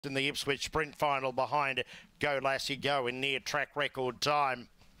in the Ipswich Sprint Final behind Go Lassie Go in near track record time.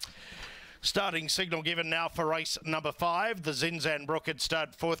 Starting signal given now for race number 5, the Zinzan Brook at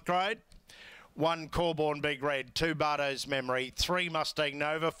stud 4th grade. 1 Corborn Big Red, 2 Bardo's Memory, 3 Mustang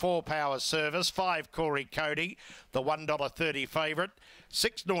Nova, 4 Power Service, 5 Corey Cody, the $1.30 favourite,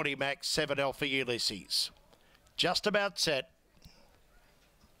 6 Naughty Max, 7 Alpha Ulysses. Just about set.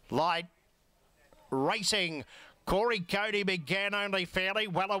 Light. Racing. Corey Cody began only fairly.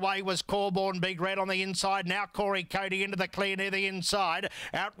 Well away was Corborn Big Red on the inside. Now Corey Cody into the clear near the inside.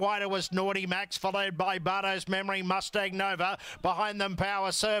 Out wider was Naughty Max, followed by Bardo's Memory, Mustang Nova. Behind them,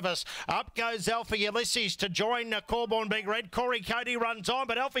 Power Service. Up goes Alpha Ulysses to join Corborn Big Red. Corey Cody runs on,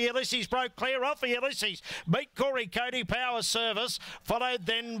 but Alpha Ulysses broke clear. Alpha Ulysses beat Corey Cody, Power Service, followed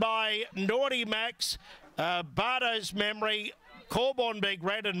then by Naughty Max, Bardo's Memory, Corborn Big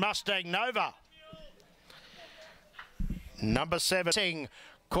Red and Mustang Nova. Number 7,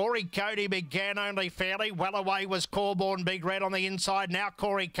 Corey Cody began only fairly. Well away was Corborn Big Red on the inside. Now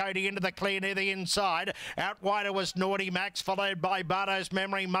Corey Cody into the clear near the inside. Out wider was Naughty Max, followed by Bardo's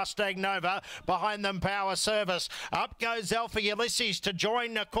Memory, Mustang Nova. Behind them, Power Service. Up goes Alpha Ulysses to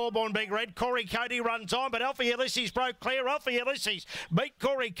join Corborn Big Red. Corey Cody runs on, but Alpha Ulysses broke clear. Alpha Ulysses beat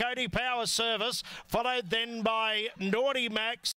Corey Cody, Power Service, followed then by Naughty Max.